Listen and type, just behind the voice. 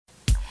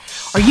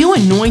Are you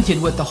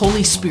anointed with the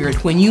Holy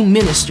Spirit when you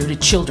minister to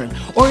children?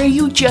 Or are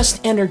you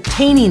just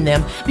entertaining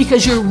them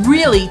because you're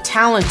really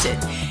talented?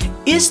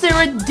 Is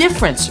there a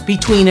difference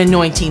between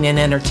anointing and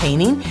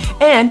entertaining?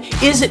 And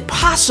is it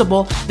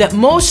possible that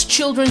most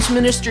children's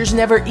ministers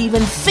never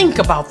even think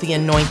about the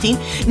anointing,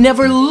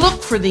 never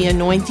look for the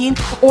anointing,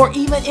 or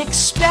even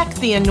expect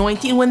the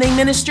anointing when they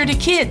minister to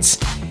kids?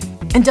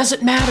 And does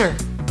it matter?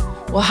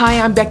 Well, hi,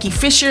 I'm Becky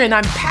Fisher, and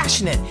I'm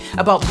passionate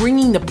about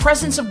bringing the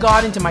presence of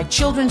God into my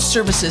children's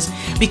services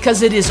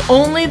because it is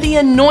only the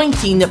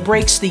anointing that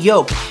breaks the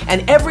yoke,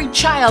 and every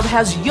child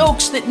has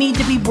yokes that need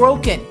to be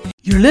broken.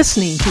 You're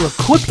listening to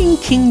Equipping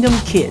Kingdom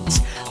Kids.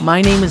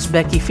 My name is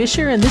Becky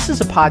Fisher, and this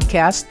is a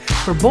podcast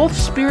for both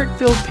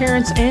Spirit-filled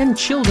parents and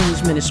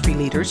children's ministry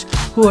leaders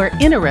who are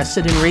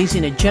interested in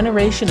raising a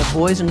generation of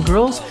boys and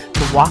girls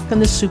to walk in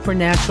the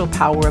supernatural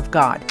power of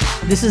God.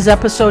 This is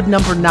episode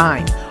number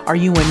 9. Are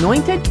you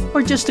anointed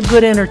or just a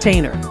good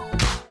entertainer?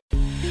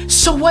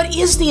 So what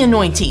is the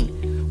anointing?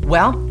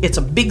 Well, it's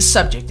a big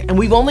subject, and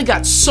we've only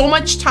got so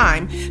much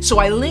time, so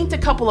I linked a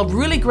couple of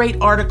really great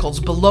articles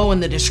below in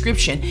the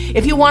description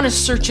if you want to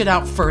search it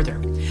out further.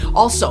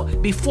 Also,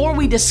 before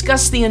we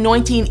discuss the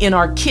anointing in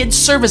our kids'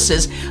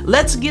 services,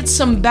 let's get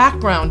some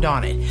background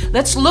on it.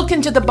 Let's look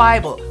into the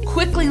Bible,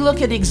 quickly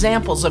look at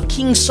examples of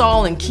King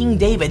Saul and King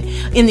David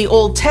in the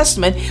Old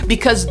Testament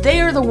because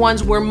they are the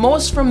ones we're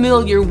most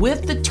familiar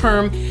with the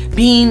term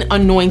being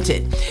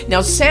anointed.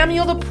 Now,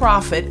 Samuel the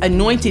prophet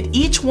anointed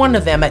each one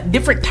of them at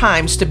different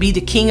times to be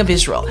the king of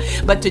Israel.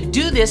 But to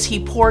do this,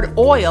 he poured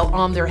oil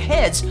on their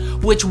heads,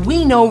 which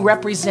we know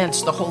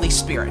represents the Holy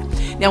Spirit.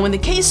 Now, in the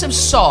case of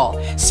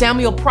Saul,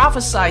 Samuel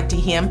prophesied to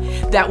him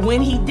that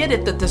when he did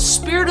it, that the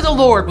Spirit of the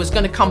Lord was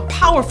going to come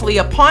powerfully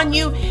upon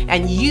you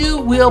and you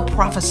will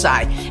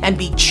prophesy and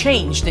be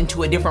changed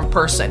into a different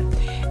person.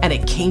 And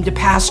it came to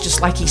pass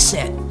just like he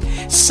said.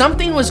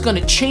 Something was going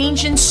to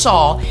change in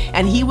Saul,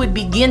 and he would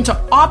begin to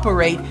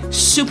operate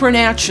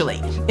supernaturally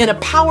in a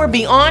power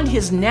beyond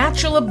his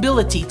natural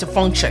ability to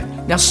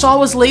function. Now, Saul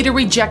was later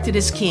rejected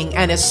as king,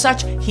 and as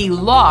such, he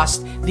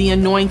lost the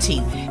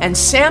anointing. And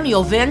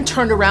Samuel then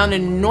turned around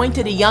and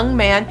anointed a young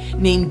man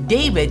named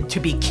David to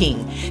be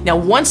king. Now,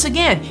 once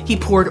again, he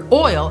poured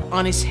oil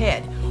on his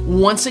head.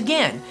 Once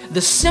again,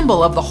 the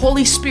symbol of the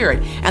Holy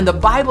Spirit, and the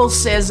Bible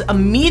says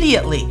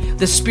immediately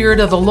the Spirit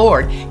of the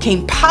Lord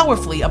came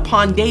powerfully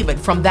upon David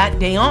from that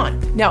day on.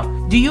 Now,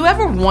 do you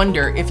ever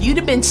wonder if you'd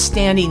have been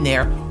standing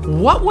there,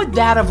 what would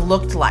that have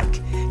looked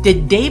like?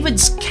 Did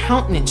David's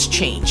countenance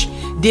change?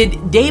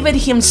 Did David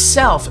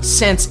himself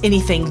sense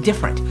anything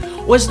different?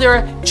 Was there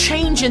a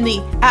change in the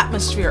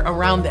atmosphere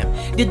around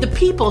them? Did the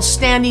people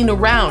standing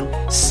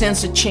around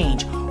sense a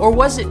change? Or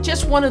was it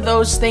just one of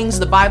those things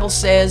the Bible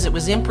says it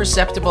was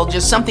imperceptible,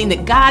 just something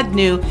that God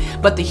knew,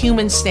 but the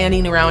humans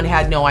standing around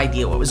had no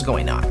idea what was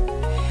going on?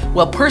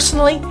 Well,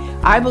 personally,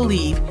 I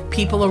believe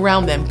people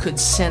around them could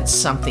sense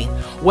something.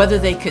 Whether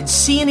they could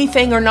see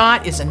anything or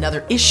not is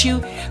another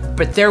issue,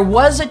 but there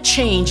was a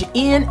change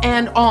in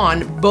and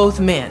on both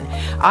men.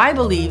 I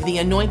believe the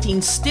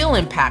anointing still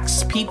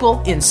impacts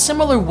people in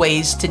similar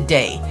ways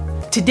today.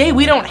 Today,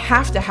 we don't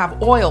have to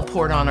have oil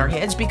poured on our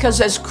heads because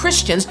as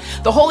Christians,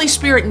 the Holy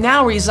Spirit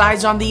now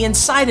resides on the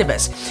inside of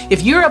us.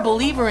 If you're a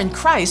believer in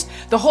Christ,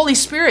 the Holy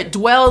Spirit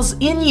dwells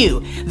in you.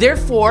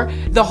 Therefore,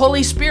 the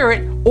Holy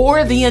Spirit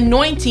or the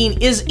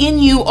anointing is in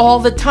you all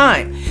the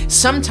time.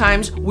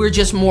 Sometimes we're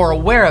just more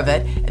aware of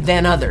it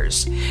than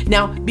others.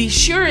 Now, be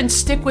sure and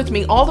stick with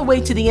me all the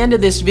way to the end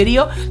of this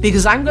video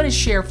because I'm going to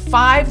share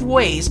 5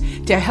 ways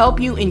to help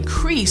you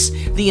increase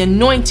the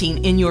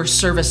anointing in your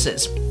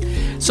services.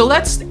 So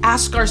let's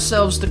ask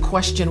ourselves the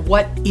question,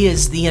 what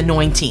is the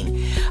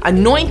anointing?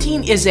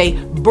 Anointing is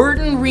a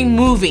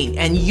burden-removing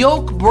and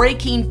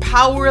yoke-breaking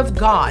power of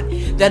God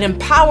that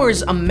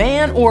empowers a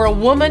man or a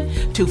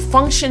woman to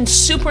function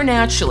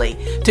supernaturally,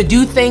 to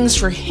do things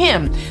for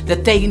Him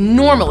that they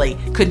normally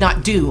could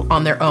not do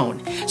on their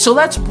own. So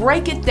let's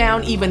break it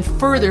down even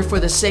further for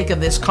the sake of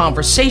this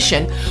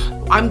conversation.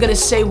 I'm going to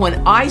say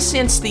when I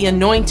sense the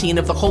anointing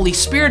of the Holy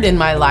Spirit in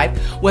my life,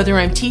 whether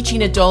I'm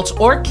teaching adults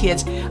or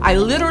kids, I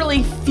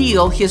literally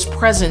feel His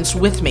presence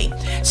with me.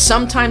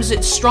 Sometimes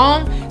it's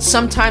strong,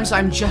 sometimes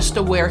I'm just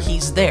aware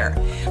He's there.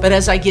 But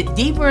as I get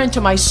deeper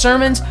into my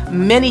sermons,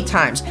 many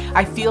times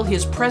I feel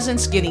His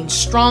presence getting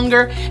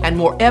stronger and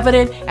more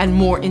evident and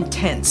more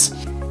intense.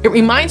 It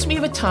reminds me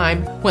of a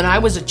time when I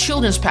was a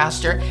children's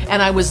pastor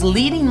and I was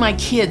leading my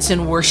kids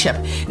in worship.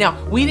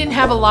 Now, we didn't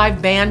have a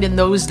live band in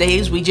those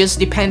days. We just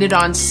depended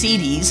on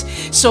CDs.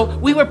 So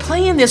we were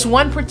playing this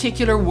one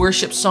particular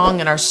worship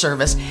song in our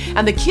service,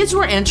 and the kids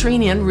were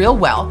entering in real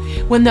well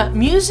when the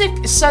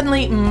music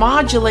suddenly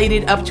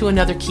modulated up to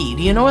another key.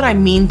 Do you know what I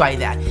mean by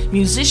that?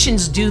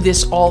 Musicians do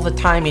this all the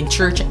time in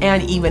church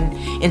and even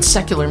in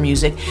secular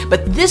music.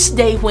 But this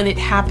day when it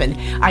happened,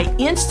 I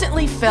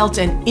instantly felt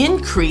an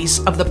increase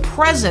of the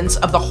presence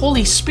of the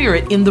Holy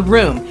Spirit in the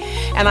room.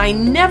 And I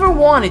never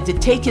wanted to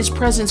take His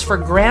presence for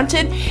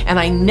granted, and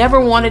I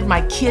never wanted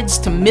my kids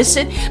to miss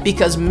it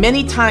because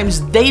many times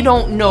they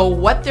don't know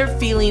what they're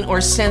feeling or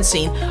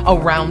sensing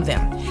around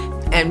them.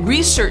 And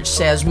research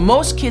says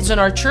most kids in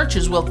our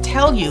churches will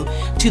tell you,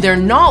 to their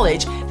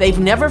knowledge, they've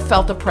never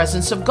felt the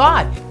presence of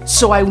God.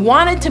 So I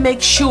wanted to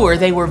make sure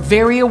they were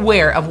very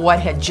aware of what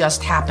had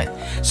just happened.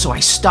 So I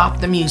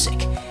stopped the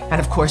music. And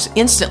of course,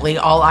 instantly,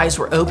 all eyes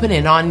were open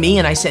and on me.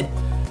 And I said,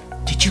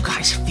 "Did you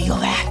guys feel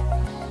that?"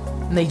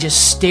 And they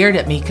just stared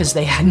at me because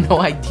they had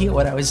no idea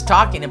what I was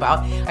talking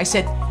about. I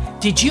said,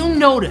 "Did you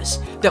notice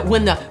that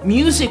when the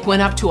music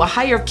went up to a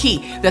higher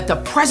key, that the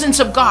presence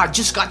of God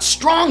just got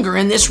stronger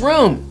in this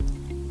room?"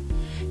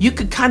 You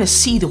could kind of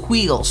see the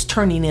wheels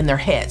turning in their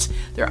heads.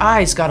 Their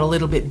eyes got a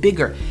little bit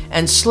bigger,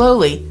 and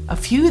slowly a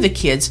few of the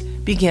kids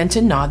began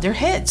to nod their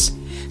heads.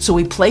 So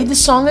we played the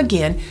song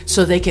again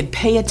so they could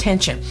pay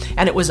attention,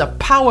 and it was a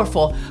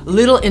powerful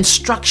little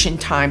instruction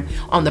time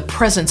on the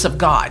presence of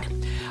God.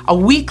 A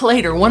week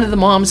later, one of the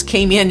moms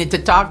came in to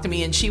talk to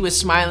me, and she was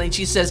smiling.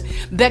 She says,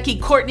 "Becky,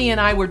 Courtney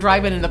and I were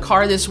driving in the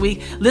car this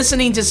week,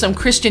 listening to some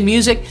Christian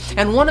music,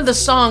 and one of the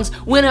songs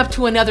went up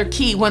to another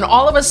key when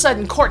all of a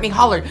sudden Courtney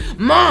hollered,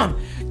 'Mom,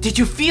 did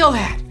you feel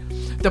that?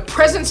 The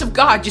presence of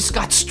God just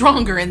got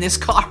stronger in this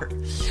car.'"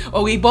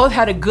 Oh, we both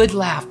had a good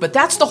laugh, but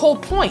that's the whole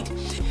point.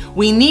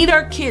 We need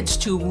our kids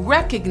to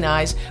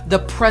recognize the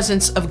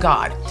presence of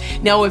God.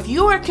 Now, if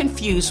you are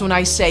confused when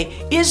I say,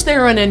 "Is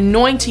there an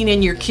anointing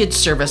in your kids'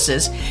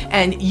 services?"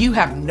 and you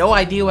have no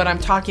idea what I'm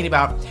talking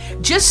about,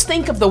 just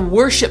think of the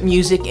worship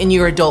music in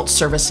your adult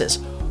services.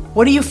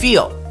 What do you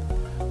feel?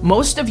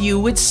 Most of you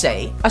would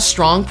say a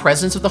strong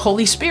presence of the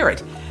Holy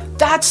Spirit.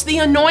 That's the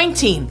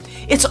anointing.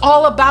 It's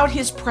all about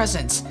His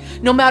presence.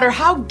 No matter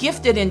how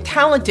gifted and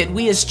talented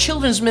we as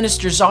children's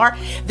ministers are,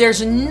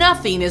 there's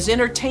nothing as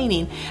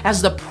entertaining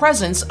as the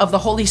presence of the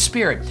Holy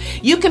Spirit.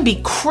 You can be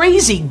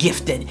crazy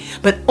gifted,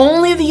 but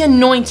only the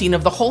anointing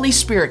of the Holy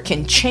Spirit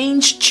can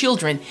change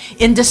children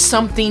into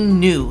something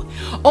new.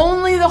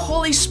 Only the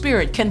Holy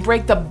Spirit can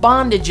break the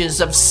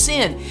bondages of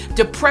sin,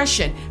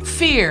 depression,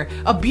 fear,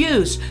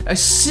 abuse,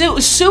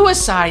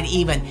 suicide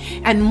even,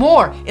 and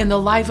more in the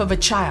life of a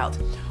child.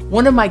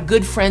 One of my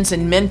good friends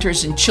and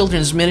mentors in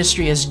children's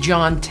ministry is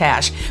John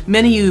Tash.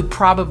 Many of you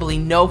probably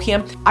know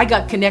him. I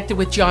got connected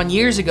with John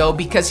years ago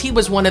because he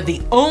was one of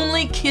the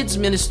only kids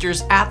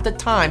ministers at the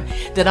time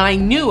that I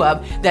knew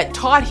of that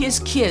taught his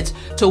kids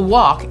to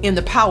walk in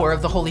the power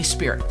of the Holy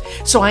Spirit.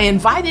 So I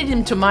invited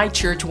him to my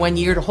church one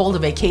year to hold a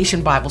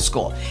vacation Bible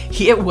school.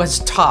 It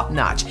was top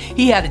notch.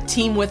 He had a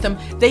team with him.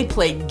 They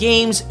played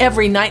games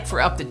every night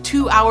for up to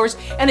 2 hours,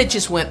 and it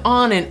just went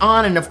on.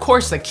 And of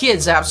course, the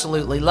kids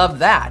absolutely loved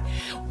that.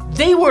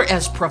 They were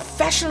as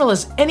professional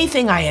as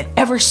anything I had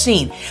ever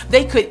seen.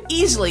 They could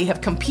easily have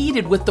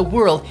competed with the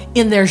world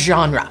in their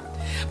genre.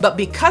 But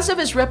because of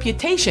his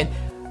reputation,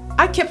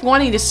 I kept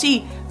wanting to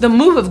see the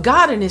move of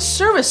God in his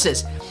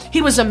services.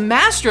 He was a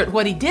master at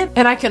what he did,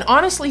 and I can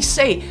honestly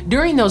say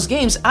during those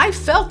games, I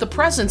felt the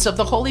presence of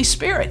the Holy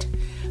Spirit.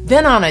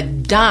 Then on a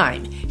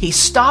dime, he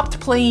stopped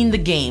playing the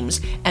games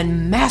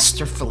and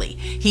masterfully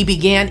he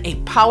began a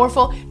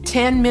powerful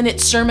 10-minute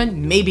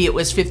sermon. Maybe it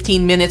was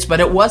 15 minutes, but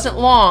it wasn't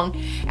long.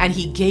 And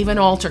he gave an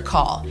altar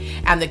call,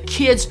 and the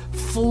kids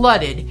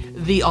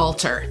flooded the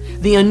altar.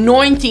 The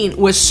anointing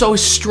was so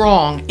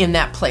strong in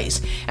that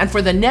place. And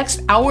for the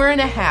next hour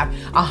and a half,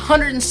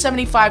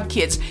 175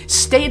 kids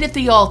stayed at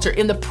the altar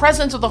in the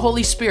presence of the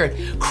Holy Spirit,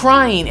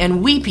 crying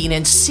and weeping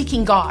and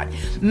seeking God.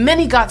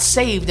 Many got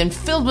saved and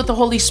filled with the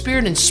Holy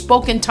Spirit and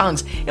spoke in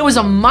tongues. It was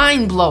a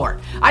mind blower.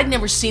 I'd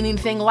never seen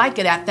anything like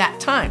it at that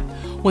time.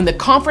 When the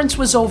conference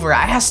was over,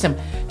 I asked him,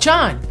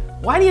 "John,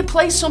 why do you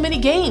play so many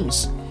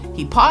games?"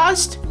 He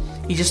paused.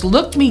 He just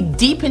looked me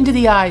deep into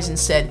the eyes and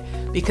said,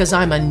 "Because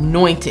I'm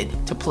anointed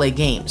to play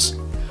games."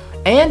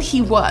 And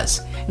he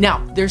was.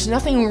 Now, there's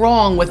nothing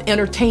wrong with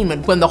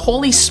entertainment when the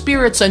Holy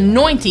Spirit's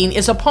anointing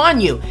is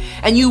upon you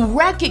and you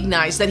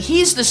recognize that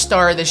He's the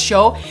star of the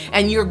show,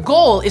 and your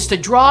goal is to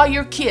draw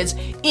your kids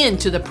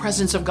into the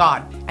presence of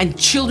God. And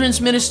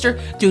children's minister,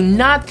 do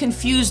not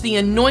confuse the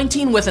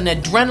anointing with an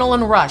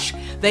adrenaline rush.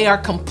 They are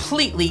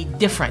completely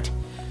different.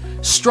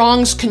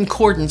 Strong's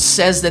Concordance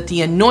says that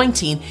the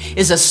anointing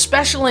is a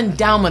special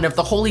endowment of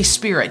the Holy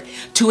Spirit.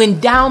 To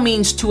endow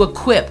means to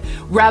equip,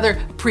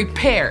 rather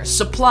prepare,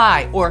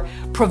 supply, or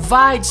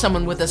provide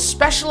someone with a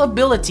special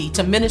ability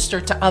to minister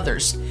to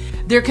others.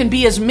 There can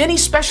be as many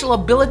special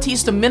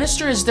abilities to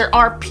minister as there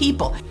are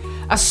people,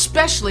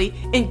 especially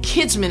in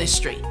kids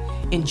ministry.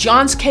 In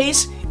John's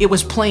case, it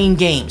was playing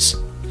games.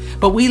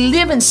 But we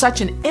live in such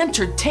an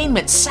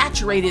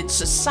entertainment-saturated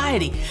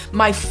society.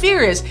 My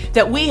fear is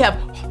that we have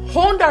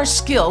honed our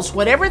skills,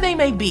 whatever they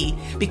may be,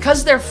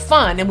 because they're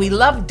fun and we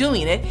love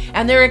doing it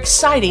and they're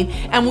exciting,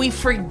 and we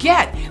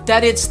forget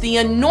that it's the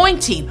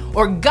anointing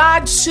or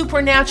God's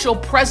supernatural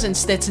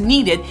presence that's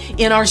needed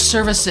in our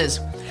services.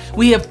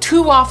 We have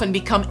too often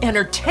become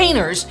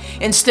entertainers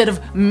instead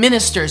of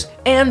ministers,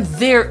 and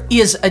there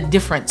is a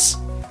difference.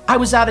 I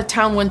was out of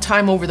town one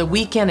time over the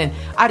weekend, and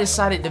I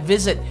decided to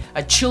visit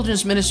a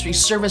children's ministry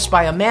service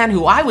by a man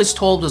who I was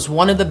told was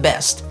one of the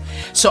best.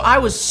 So I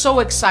was so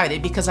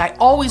excited because I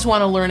always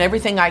want to learn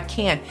everything I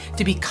can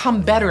to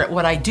become better at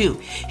what I do.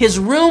 His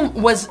room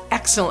was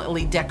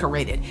excellently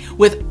decorated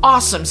with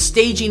awesome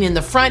staging in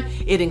the front.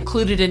 It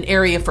included an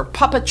area for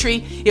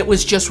puppetry. It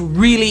was just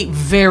really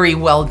very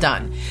well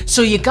done.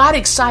 So you got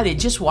excited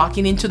just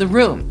walking into the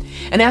room.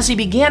 And as he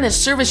began his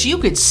service, you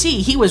could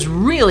see he was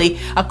really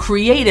a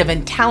creative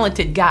and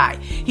talented guy.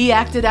 He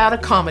acted out a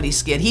comedy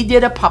skit. He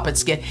did a puppet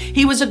skit.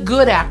 He was a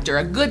good actor,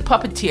 a good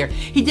puppeteer.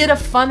 He did a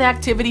fun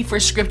activity for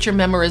scripture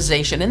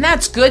memorization, and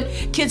that's good.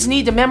 Kids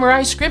need to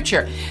memorize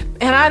scripture.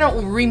 And I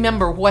don't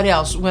remember what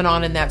else went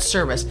on in that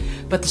service,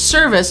 but the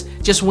service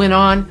just went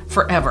on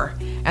forever.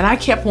 And I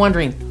kept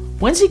wondering,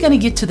 when's he going to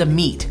get to the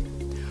meat?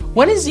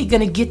 When is he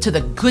going to get to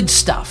the good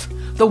stuff,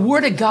 the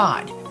Word of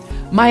God?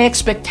 My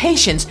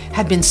expectations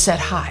had been set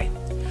high.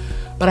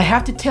 But I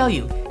have to tell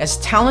you, as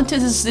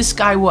talented as this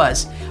guy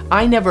was,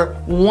 I never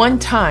one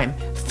time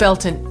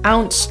felt an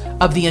ounce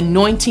of the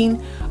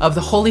anointing of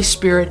the Holy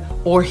Spirit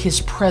or His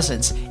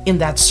presence in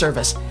that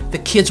service. The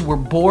kids were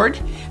bored,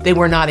 they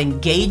were not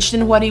engaged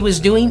in what he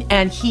was doing,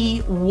 and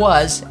he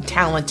was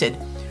talented.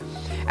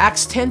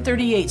 Acts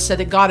 10:38 said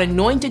that God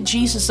anointed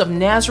Jesus of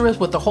Nazareth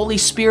with the Holy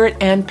Spirit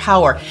and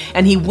power,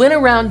 and he went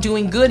around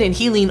doing good and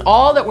healing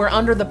all that were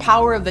under the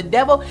power of the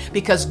devil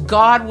because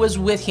God was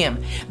with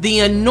him. The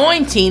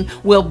anointing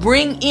will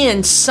bring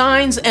in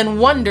signs and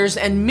wonders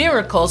and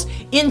miracles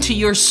into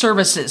your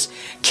services.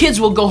 Kids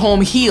will go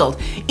home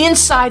healed,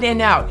 inside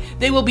and out.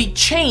 They will be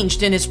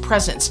changed in His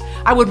presence.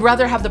 I would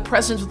rather have the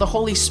presence of the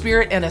Holy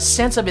Spirit and a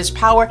sense of His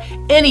power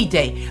any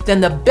day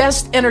than the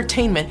best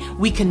entertainment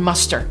we can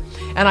muster.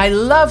 And I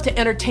love to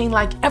entertain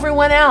like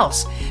everyone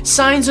else.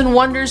 Signs and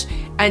wonders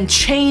and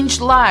changed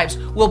lives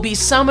will be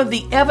some of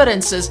the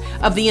evidences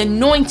of the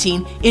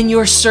anointing in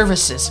your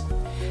services.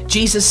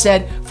 Jesus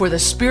said, "For the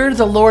Spirit of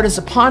the Lord is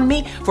upon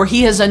me, for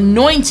He has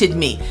anointed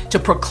me to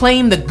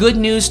proclaim the good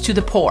news to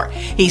the poor.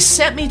 He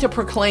sent me to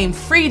proclaim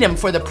freedom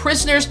for the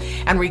prisoners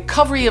and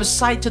recovery of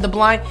sight to the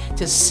blind,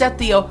 to set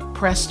the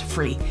oppressed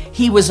free."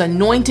 He was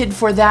anointed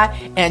for that,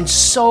 and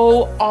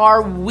so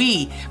are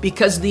we,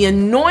 because the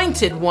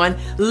anointed one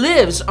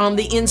lives on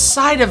the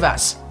inside of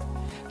us.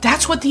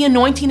 That's what the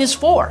anointing is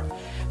for.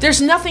 There's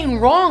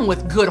nothing wrong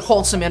with good,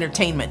 wholesome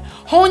entertainment.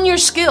 Hone your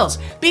skills.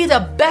 Be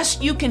the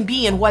best you can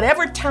be in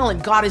whatever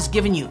talent God has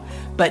given you.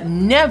 But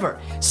never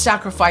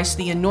sacrifice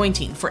the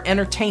anointing for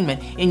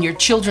entertainment in your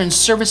children's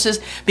services,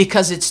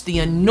 because it's the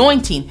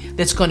anointing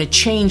that's going to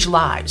change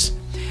lives.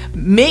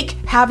 Make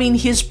having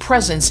His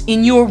presence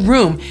in your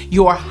room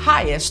your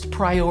highest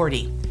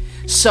priority.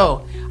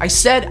 So, I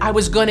said I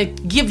was going to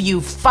give you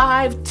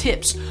 5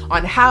 tips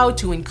on how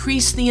to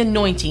increase the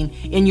anointing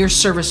in your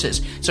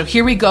services. So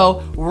here we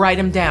go. Write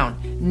them down.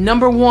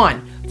 Number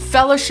 1,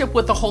 fellowship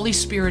with the Holy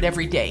Spirit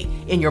every day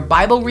in your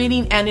Bible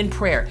reading and in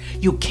prayer.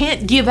 You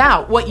can't give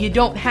out what you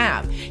don't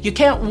have. You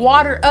can't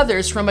water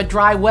others from a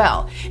dry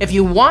well. If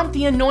you want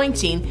the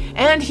anointing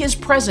and His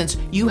presence,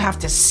 you have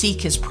to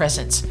seek His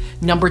presence.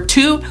 Number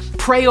 2,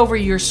 pray over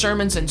your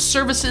sermons and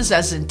services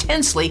as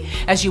intensely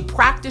as you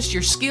practice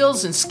your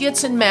skills and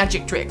skits and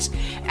magic tricks.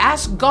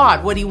 Ask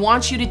God what He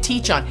wants you to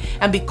teach on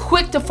and be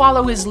quick to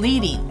follow His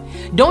leading.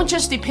 Don't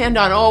just depend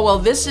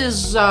on, this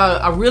is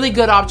a really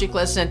good object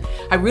lesson.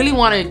 I really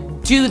want to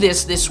do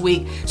this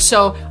week,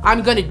 so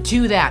I'm going to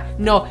do that.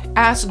 No,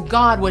 ask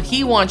God what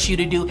He wants you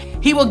to do.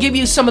 He will give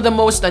you some of the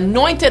most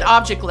anointed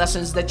object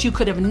lessons that you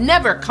could have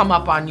never come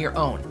up on your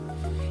own.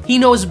 He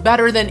knows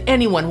better than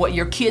anyone what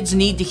your kids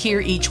need to hear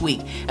each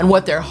week and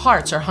what their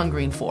hearts are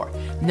hungering for.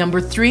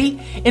 Number 3,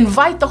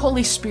 invite the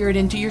Holy Spirit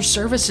into your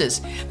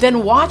services.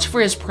 Then watch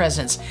for His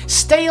presence.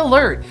 Stay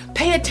alert.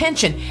 Pay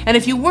attention. And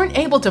if you weren't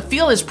able to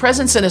feel His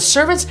presence in a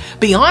service,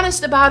 be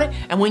honest about it.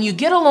 And when you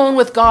get alone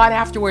with God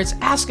afterwards,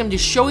 ask Him to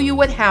show you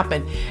what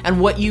happened and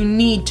what you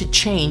need to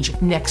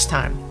change next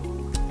time.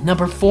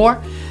 Number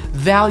 4,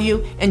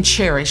 value and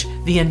cherish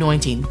the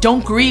anointing.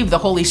 Don't grieve the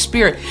Holy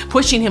Spirit,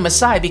 pushing Him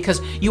aside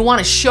because you want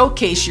to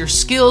showcase your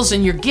skills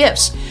and your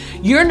gifts.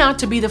 You're not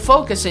to be the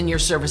focus in your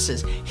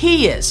services.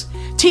 He is.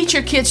 Teach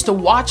your kids to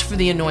watch for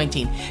the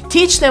anointing.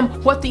 Teach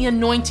them what the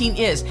anointing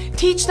is.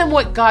 Teach them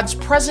what God's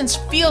presence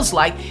feels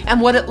like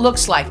and what it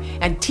looks like.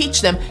 And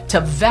teach them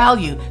to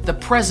value the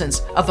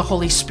presence of the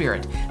Holy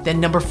Spirit. Then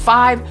number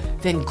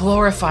 5, then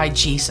glorify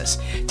Jesus.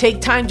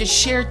 Take time to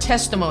share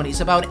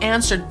testimonies about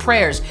answered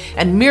prayers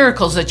and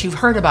miracles that you've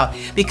heard about,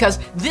 because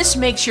this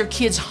makes your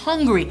kids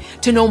hungry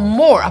to know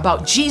more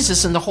about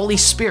Jesus and the Holy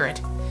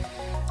Spirit.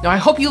 Now, I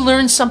hope you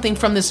learned something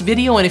from this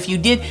video, and if you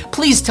did,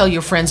 please tell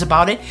your friends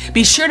about it.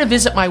 Be sure to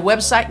visit my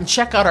website and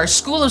check out our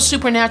School of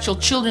Supernatural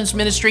Children's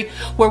Ministry,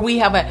 where we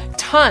have a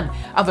ton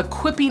of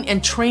equipping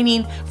and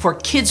training for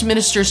kids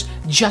ministers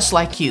just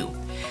like you.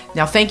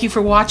 Now, thank you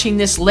for watching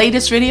this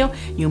latest video.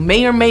 You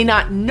may or may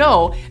not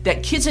know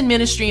that Kids in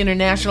Ministry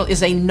International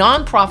is a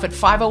nonprofit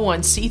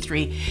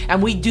 501c3,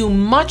 and we do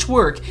much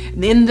work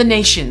in the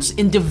nations,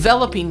 in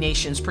developing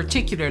nations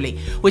particularly,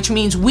 which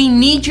means we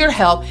need your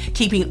help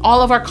keeping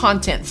all of our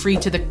content free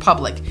to the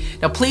public.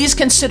 Now, please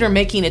consider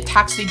making a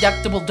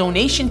tax-deductible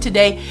donation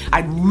today.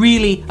 I'd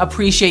really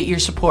appreciate your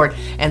support,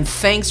 and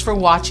thanks for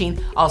watching.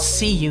 I'll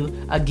see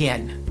you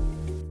again.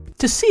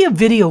 To see a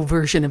video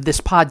version of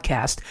this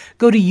podcast,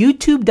 go to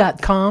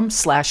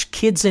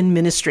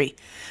youtube.com/kidsinministry.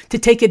 To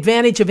take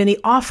advantage of any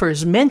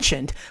offers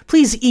mentioned,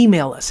 please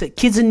email us at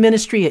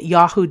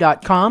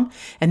kidsinministry@yahoo.com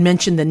and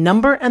mention the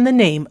number and the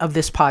name of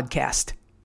this podcast.